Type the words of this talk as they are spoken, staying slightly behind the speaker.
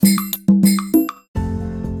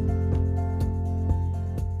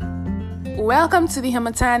Welcome to the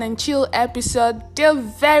Hamatan and Chill episode, the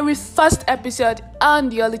very first episode on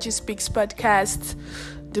the Ology Speaks podcast,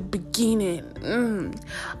 the beginning.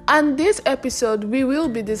 On this episode, we will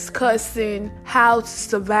be discussing how to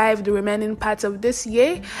survive the remaining part of this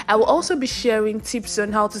year. I will also be sharing tips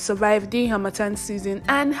on how to survive the Hamatan season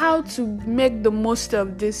and how to make the most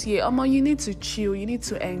of this year. You need to chill, you need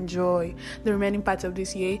to enjoy the remaining part of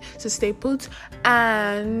this year. So stay put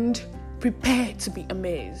and prepare to be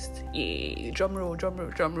amazed. Yeah, drum roll.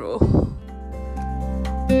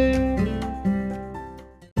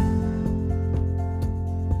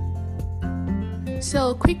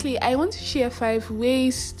 So quickly, I want to share 5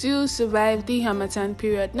 ways to survive the Hamatan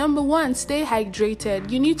period. Number 1, stay hydrated.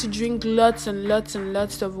 You need to drink lots and lots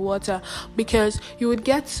of water because you would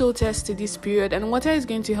get so thirsty this period, and water is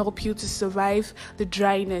going to help you to survive the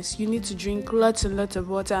dryness. You need to drink lots and lots of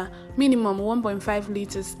water, minimum 1.5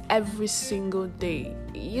 liters every single day.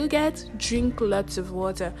 Drink lots of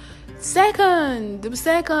water. The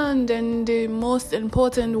second and the most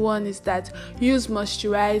important one is that use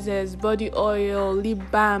moisturizers, body oil, lip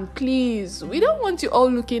balm, please. We don't want you all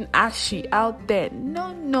looking ashy out there.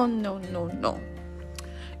 No.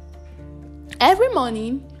 Every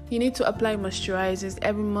morning, you need to apply moisturizers.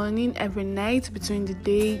 Every morning, every night, between the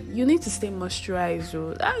day, you need to stay moisturized.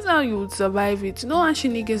 So that's how you would survive it. No ashy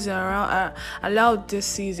niggas are allowed this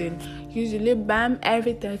season. Use your lip balm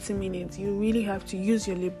every 30 minutes. You really have to use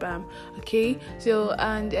your lip balm, okay? So,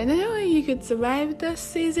 and another way you could survive this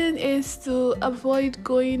season is to avoid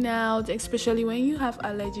going out, especially when you have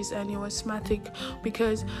allergies and you're asthmatic,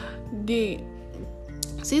 because the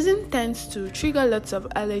season tends to trigger lots of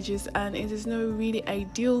allergies and it is not really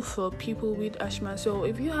ideal for people with asthma. So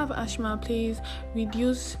if you have asthma, please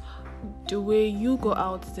reduce the way you go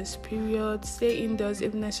out this period. Stay indoors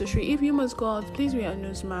if necessary. If you must go out, please wear a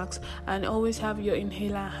nose mask and always have your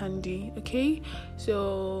inhaler handy, okay?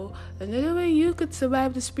 So another way you could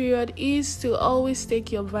survive this period is to always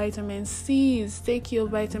take your vitamin C's, take your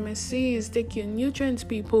nutrients,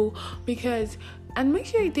 people, and make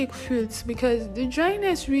sure you take fruits, because the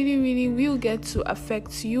dryness really will get to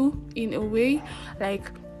affect you in a way.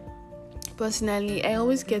 Like, personally, I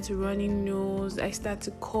always get a running nose, I start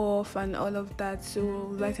to cough and all of that. So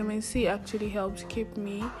vitamin C actually helps keep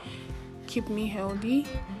me healthy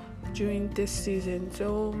during this season.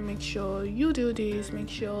 So make sure you do this. Make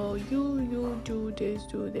sure you do this.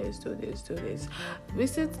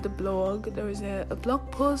 Visit the blog. There is a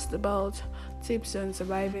blog post about tips on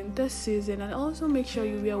surviving this season, and also make sure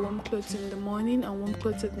you wear warm clothes in the morning and warm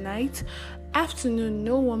clothes at night. Afternoon,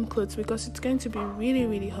 no warm clothes because it's going to be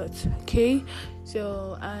really hot, okay?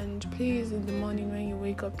 So, and please, in the morning when you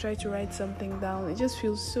wake up, try to write something down. It just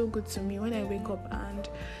feels so good to me when I wake up, and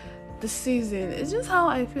the season, it's just how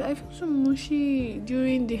I feel so mushy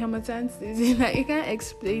during the Hamatan season. I can't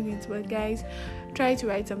explain it, but guys, try to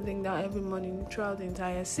write something down every morning throughout the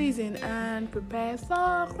entire season and prepare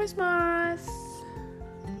for Christmas.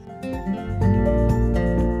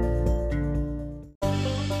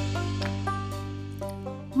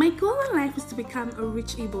 My goal in life is to become a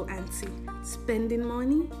rich Igbo auntie, spending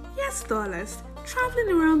money, yes, dollars, traveling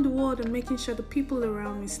around the world and making sure the people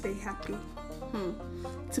around me stay happy.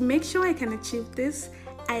 To make sure I can achieve this,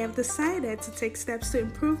 I have decided to take steps to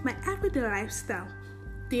improve my everyday lifestyle.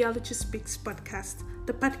 The Ology Speaks podcast,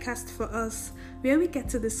 the podcast for us, where we get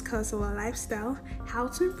to discuss our lifestyle, how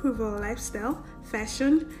to improve our lifestyle,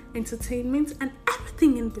 fashion, entertainment, and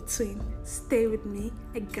everything in between. Stay with me,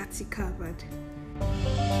 I got you covered.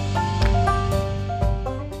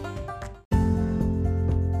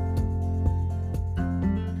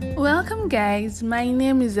 Welcome guys, my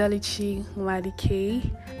name is Oluchi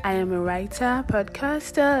Nwadike. I am a writer,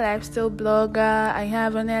 podcaster, lifestyle blogger. I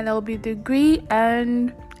have an LLB degree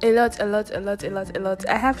and a lot.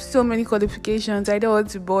 I have so many qualifications. I don't want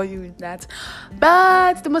to bore you with that.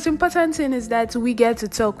 But the most important thing is that we get to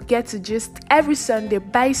talk, we get to gist every Sunday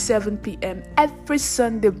by 7 p.m. Every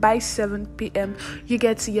Sunday by 7 p.m. You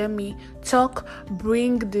get to hear me talk,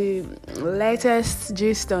 bring the latest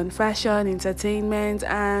gist on fashion, entertainment,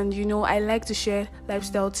 and I like to share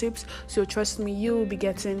lifestyle tips. So trust me, you will be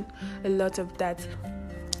getting a lot of that.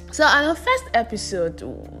 So on our first episode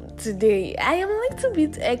today, I am a little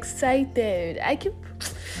bit excited. I keep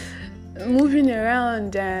moving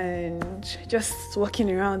around and just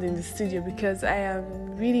walking around in the studio because I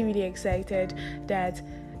am really excited that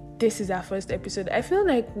this is our first episode. I feel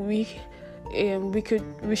like we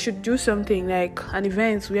should do something like an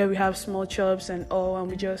event where we have small chops and all,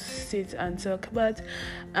 and we just sit and talk. But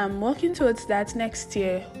I'm working towards that. Next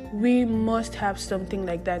year we must have something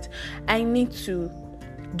like that. I need to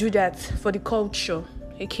do that for the culture.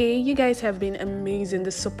 Okay, you guys have been amazing.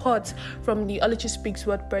 The support from the Oluchi Speaks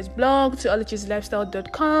WordPress blog to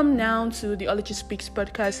oluchislifestyle.com, now to the Oluchi Speaks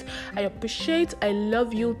podcast. I appreciate, I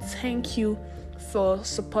love you. Thank you for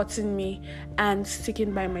supporting me and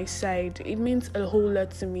sticking by my side. It means a whole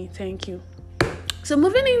lot to me. Thank you. So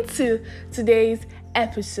moving into today's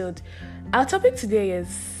episode, our topic today is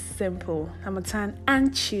simple: Harmattan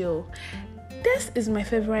and chill. This is my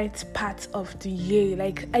favorite part of the year.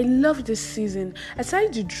 Like, I love this season.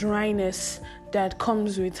 Aside the dryness that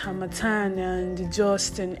comes with Harmattan and the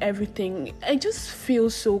dust and everything, I just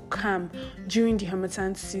feel so calm during the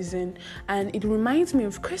Harmattan season, and it reminds me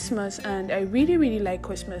of Christmas, and I really, really like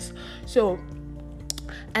Christmas. So,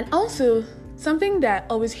 and also something that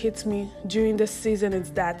always hits me during this season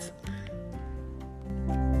is that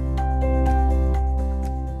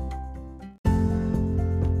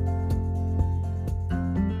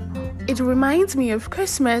it reminds me of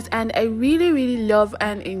Christmas, and I really, really love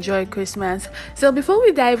and enjoy Christmas. So before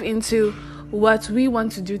we dive into what we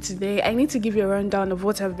want to do today, I need to give you a rundown of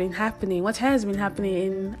what has been happening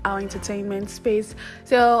in our entertainment space.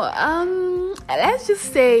 So let's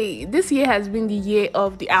just say this year has been the year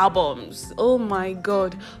of the albums. Oh my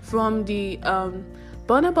god, from the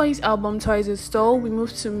Burna Boy's album Twice as Tall, we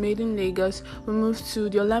moved to Made in Lagos, we moved to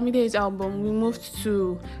the Olamide's album, we moved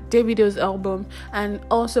to Davido's album, and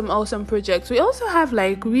awesome projects. We also have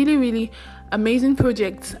like really, really amazing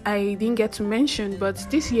projects I didn't get to mention, but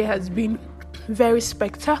this year has been very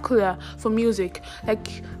spectacular for music.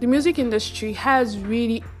 Like, the music industry has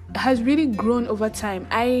really grown over time.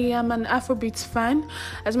 I am an Afrobeats fan.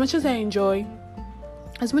 As much as I enjoy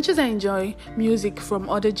music from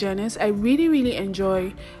other genres, I really, really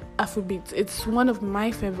enjoy Afrobeats. It's one of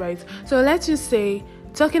my favorites. So let's just say,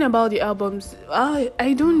 talking about the albums,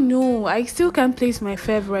 I don't know. I still can't place my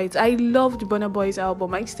favorites. I love the Burna Boy's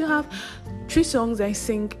album. I still have 3 songs I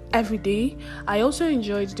sing every day. I also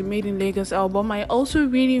enjoyed the Made in Lagos album. I also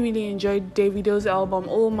really, really enjoyed Davido's album.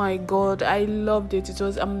 Oh my god, I loved it. It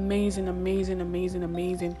was amazing.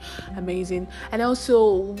 And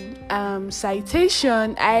also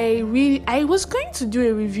Citation. I was going to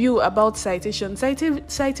do a review about Citation.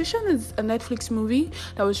 Citation is a Netflix movie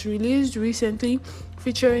that was released recently,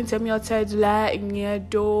 featuring Temi Otedula,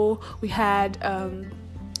 Igneado. We had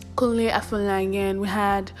Kunle Afolayan. We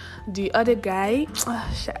had the other guy.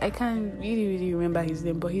 I can't really remember his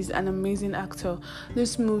name, but he's an amazing actor.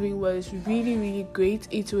 This movie was really, really great.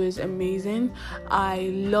 It was amazing.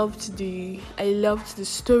 I loved the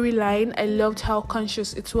storyline. I loved how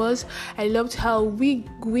conscious it was. I loved how we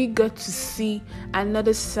got to see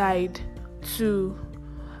another side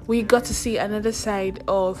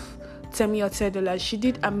of Temi Otedula. She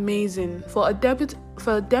did amazing for a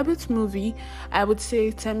debut movie. I would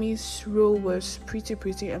say Temi's role was pretty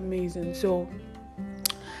amazing. So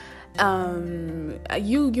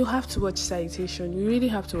you have to watch Citation. You really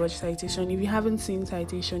have to watch Citation. If you haven't seen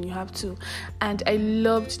Citation, you have to. And I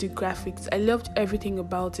loved the graphics. I loved everything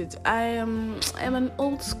about it. I'm an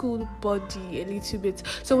old school body a little bit.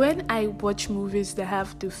 So when I watch movies that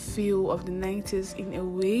have the feel of the 90s in a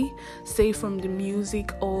way, say from the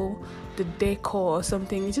music or the decor or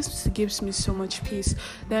something, it just gives me so much peace.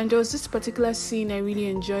 Then there was this particular scene I really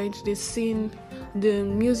enjoyed. This scene, the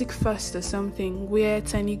music first or something, where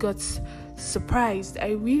Tani got surprised. I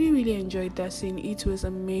really enjoyed that scene. It was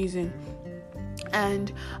amazing,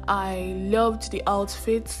 and I loved the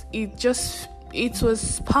outfits. It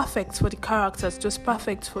was perfect for the characters, just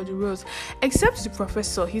perfect for the roles, except the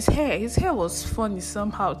professor. His hair was funny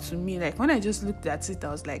somehow to me. Like, when I just looked at it,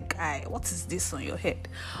 I was like, guy, what is this on your head?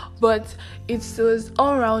 But it was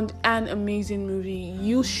all around an amazing movie.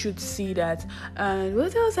 You should see that. And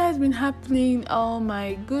what else has been happening? Oh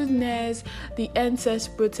my goodness, the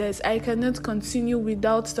NSAS protest. I cannot continue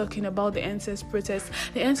without talking about the NSAS protest.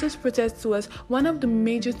 The NSAS protest was one of the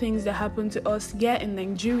major things that happened to us here in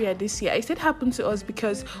Nigeria this year. I said happened to us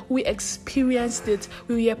because we experienced it,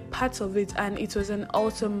 we were part of it, and it was an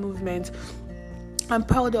awesome movement. I'm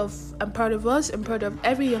proud of us. I'm proud of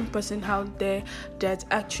every young person out there that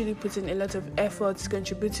actually put in a lot of efforts,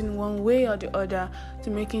 contributing one way or the other to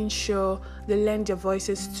making sure they lend their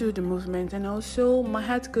voices to the movement. And also, my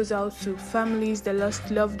heart goes out to families that lost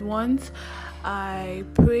loved ones. I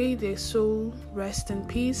pray their soul rest in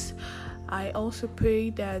peace. I also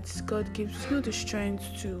pray that God gives you the strength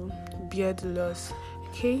to bear the loss.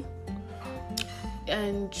 Okay?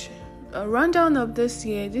 And a rundown of this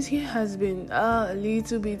year has been a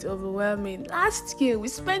little bit overwhelming. Last year we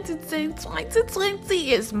spent it saying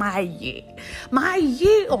 2020 is my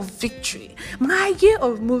year of victory, my year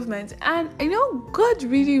of movement. And God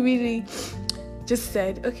really just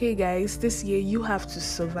said, okay guys, this year you have to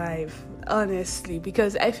survive, honestly,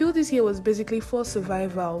 because I feel this year was basically for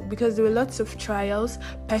survival, because there were lots of trials,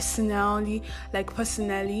 personally,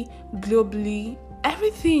 globally.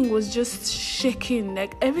 Everything was just shaking,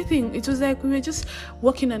 like everything. It was like we were just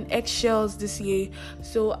walking on eggshells this year.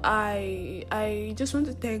 So I just want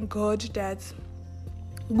to thank God that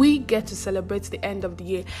we get to celebrate the end of the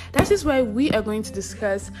year. That is why we are going to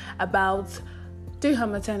discuss about the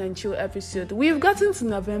Harmattan and Chill episode. We've gotten to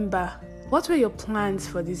November. What were your plans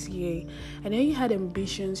for this year? I know you had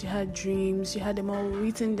ambitions, you had dreams, you had them all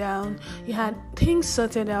written down, you had things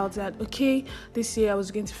sorted out that, okay, this year I was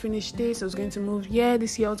going to finish this, I was going to move here,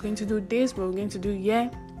 this year I was going to do this, but we're going to do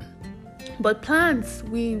But plans,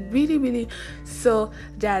 we really saw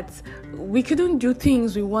that we couldn't do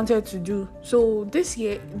things we wanted to do. So this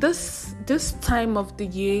year, this time of the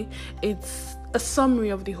year, it's a summary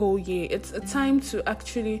of the whole year. It's a time to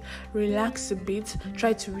actually relax a bit,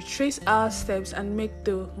 try to retrace our steps and make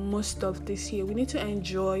the most of this year. We need to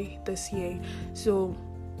enjoy this year. So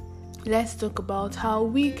let's talk about how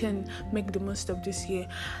we can make the most of this year.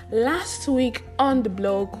 Last week on the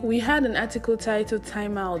blog, we had an article titled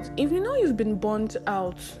Time Out. If you know you've been burnt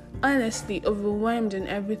out, honestly, overwhelmed and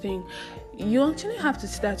everything, you actually have to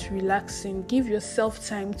start relaxing. Give yourself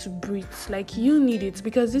time to breathe. Like, you need it,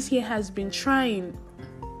 because this year has been trying.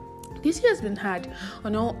 This year has been hard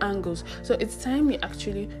on all angles. So it's time you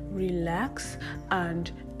actually relax and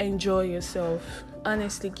enjoy yourself.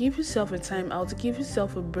 Honestly, give yourself a time out, give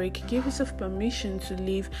yourself a break, give yourself permission to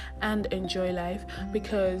live and enjoy life,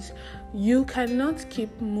 because you cannot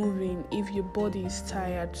keep moving if your body is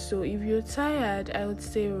tired. So if you're tired, I would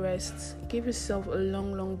say rest. Give yourself a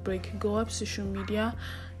long break. Go off social media,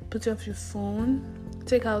 put off your phone,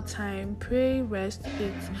 take out time, pray, rest,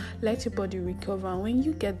 eat, let your body recover. And when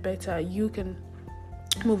you get better, you can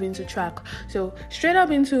move into track. So straight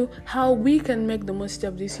up into how we can make the most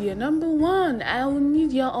of this year. Number one, I will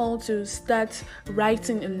need you all to start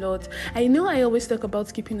writing a lot. I know I always talk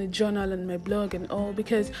about keeping a journal on my blog and all,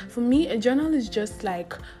 because for me a journal is just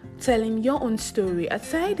like telling your own story.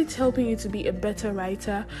 Aside it's helping you to be a better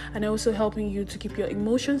writer and also helping you to keep your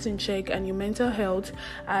emotions in check and your mental health,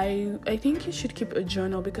 I think you should keep a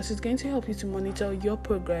journal, because it's going to help you to monitor your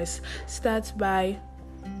progress. Start by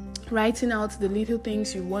writing out the little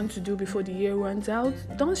things you want to do before the year runs out.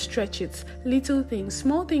 Don't stretch it. Little things,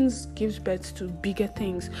 small things gives birth to bigger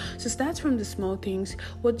things. So start from the small things.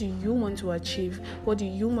 What do you want to achieve? What do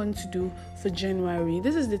you want to do for January?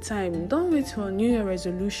 This is the time. Don't wait for New Year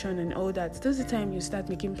resolution and all that. This is the time you start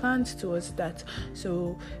making plans towards that.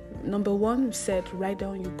 So number one, we said write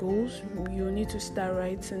down your goals. You need to start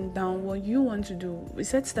writing down what you want to do. We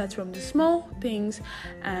said start from the small things,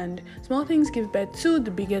 and small things give birth to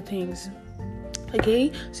the bigger things.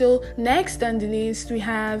 Okay, so next on the list, we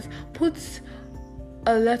have put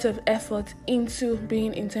a lot of effort into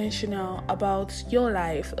being intentional about your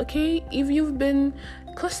life. Okay, if you've been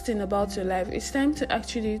coasting about your life, it's time to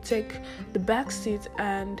actually take the back seat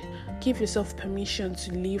and give yourself permission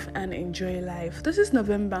to live and enjoy life. This is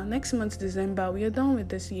November. Next month, December, we are done with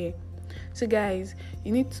this year. So guys,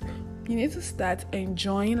 you need to start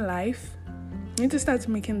enjoying life. You need to start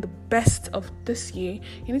making the best of this year.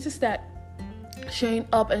 You need to start showing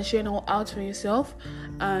up and showing all out for yourself,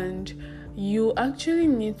 and you actually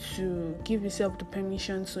need to give yourself the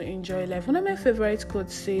permission to enjoy life. One of my favorite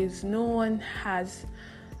quotes says, no one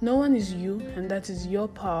is you, and that is your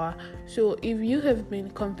power. So if you have been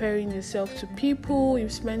comparing yourself to people,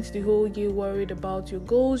 you've spent the whole year worried about your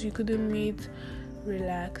goals you couldn't meet,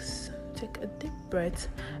 relax, take a deep breath,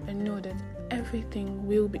 and know that everything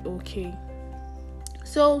will be okay.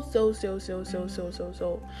 So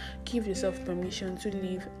give yourself permission to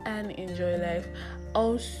live and enjoy life.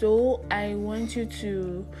 Also, I want you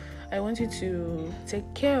to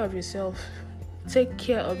take care of yourself. Take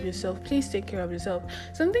care of yourself. Please take care of yourself.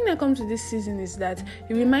 Something that comes with this season is that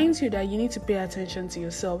it reminds you that you need to pay attention to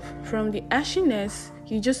yourself. From the ashiness,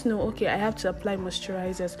 you just know, okay, I have to apply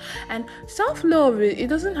moisturizers. And self-love, it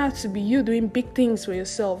doesn't have to be you doing big things for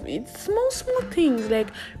yourself. It's small things, like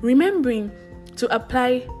remembering to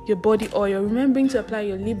apply your body oil, remembering to apply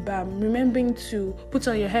your lip balm, remembering to put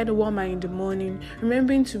on your head warmer in the morning,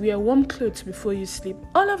 remembering to wear warm clothes before you sleep.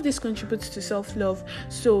 All of this contributes to self-love.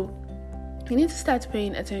 So you need to start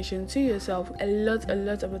paying attention to yourself, a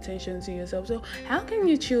lot of attention to yourself. So how can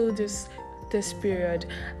you chill this period?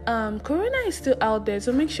 Corona is still out there,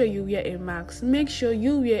 so make sure you wear a mask.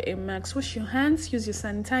 Wash your hands, use your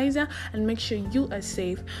sanitizer, and make sure you are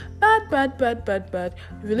safe. But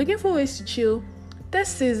if you're looking for ways to chill this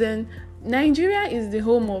season, Nigeria is the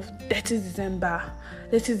home of dirty December.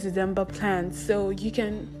 latest December plans. So you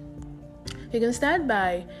can start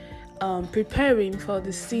by preparing for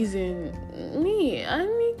the season. I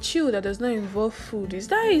need chill that does not involve food. Is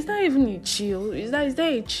that even a chill? Is that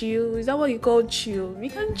a chill? Is that what you call chill? We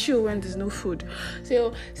can't chill when there's no food.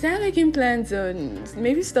 So start making plans on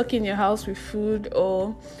maybe stocking your house with food,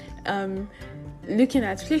 or looking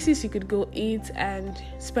at places you could go eat and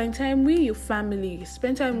spend time with your family,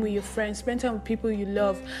 spend time with your friends, spend time with people you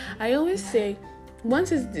love. I always say,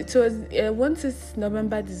 once it's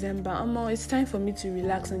November, December, it's time for me to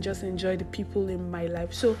relax and just enjoy the people in my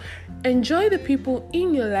life. So enjoy the people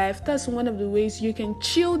in your life. That's one of the ways you can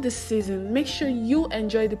chill this season. Make sure you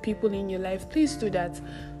enjoy the people in your life. Please do that.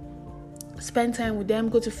 Spend time with them,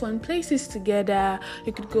 go to fun places together.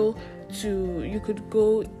 You could go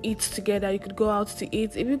eat together, you could go out to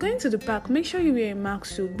eat. If you're going to the park, make sure you wear a mask.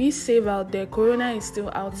 So be safe out there. Corona is still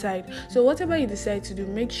outside, so whatever you decide to do,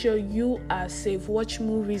 make sure you are safe. Watch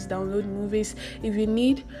movies, download movies. If you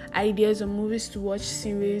need ideas on movies to watch,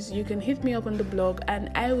 series, you can hit me up on the blog and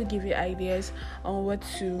I will give you ideas on what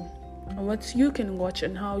you can watch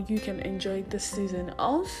and how you can enjoy this season.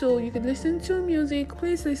 Also, you could listen to music.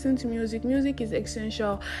 Please listen to music. Music is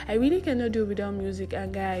essential. I really cannot do without music.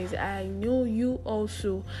 And guys, I know you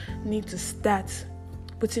also need to start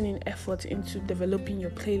putting in effort into developing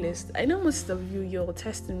your playlist. I know most of you, your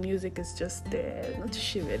taste in music is just there, not to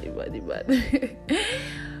shame anybody, but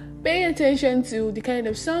pay attention to the kind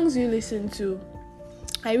of songs you listen to.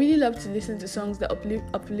 I really love to listen to songs that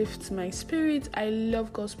uplift my spirit. I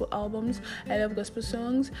love gospel albums. I love gospel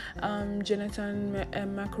songs. Jonathan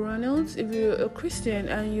McReynolds. If you're a Christian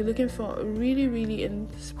and you're looking for really, really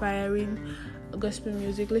inspiring gospel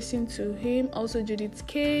music, listen to him. Also Judith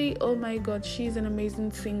K. Oh my God, she's an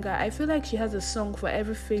amazing singer. I feel like she has a song for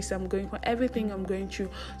every phase I'm going, for everything I'm going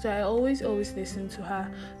through. So I always listen to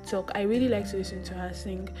her talk. I really like to listen to her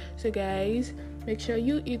sing. So guys, make sure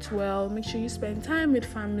you eat well, make sure you spend time with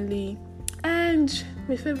family, and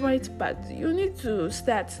my favorite part, you need to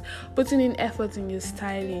start putting in effort in your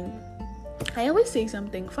styling. I always say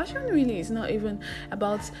something, fashion really is not even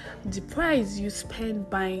about the price you spend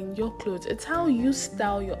buying your clothes, it's how you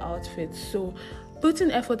style your outfits. So put in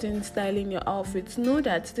effort in styling your outfits. Know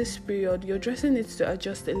that this period your dressing needs to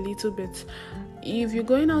adjust a little bit. If you're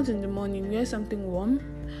going out in the morning, wear something warm,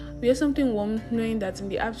 knowing that in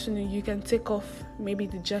the afternoon you can take off maybe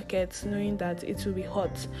the jacket, knowing that it will be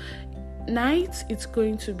hot. Night, it's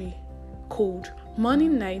going to be cold.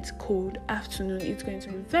 Morning, night, cold. Afternoon, it's going to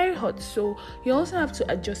be very hot. So you also have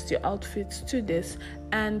to adjust your outfits to this.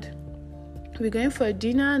 And if you're going for a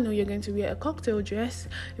dinner, no, you're going to wear a cocktail dress.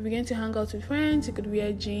 If you're going to hang out with friends, you could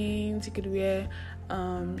wear jeans, you could wear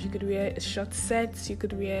short sets, you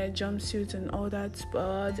could wear jumpsuits and all that,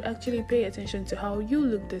 but actually pay attention to how you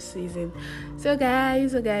look this season. So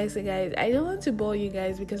guys, I don't want to bore you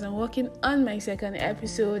guys because I'm working on my second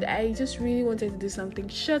episode. I just really wanted to do something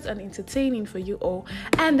short and entertaining for you all,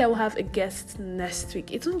 and I will have a guest next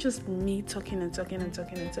week. It won't just me talking.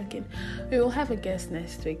 We will have a guest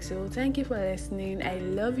next week. So thank you for listening. I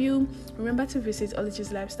love you. Remember to visit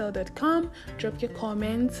ologislifestyle.com, drop your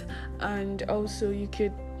comments, and also you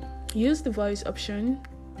could use the voice option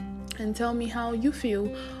and tell me how you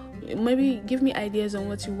feel. Maybe give me ideas on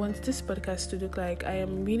what you want this podcast to look like. I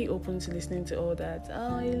am really open to listening to all that.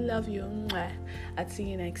 Oh, I love you. I'll see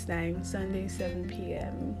you next time, Sunday 7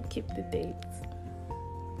 p.m. Keep the dates.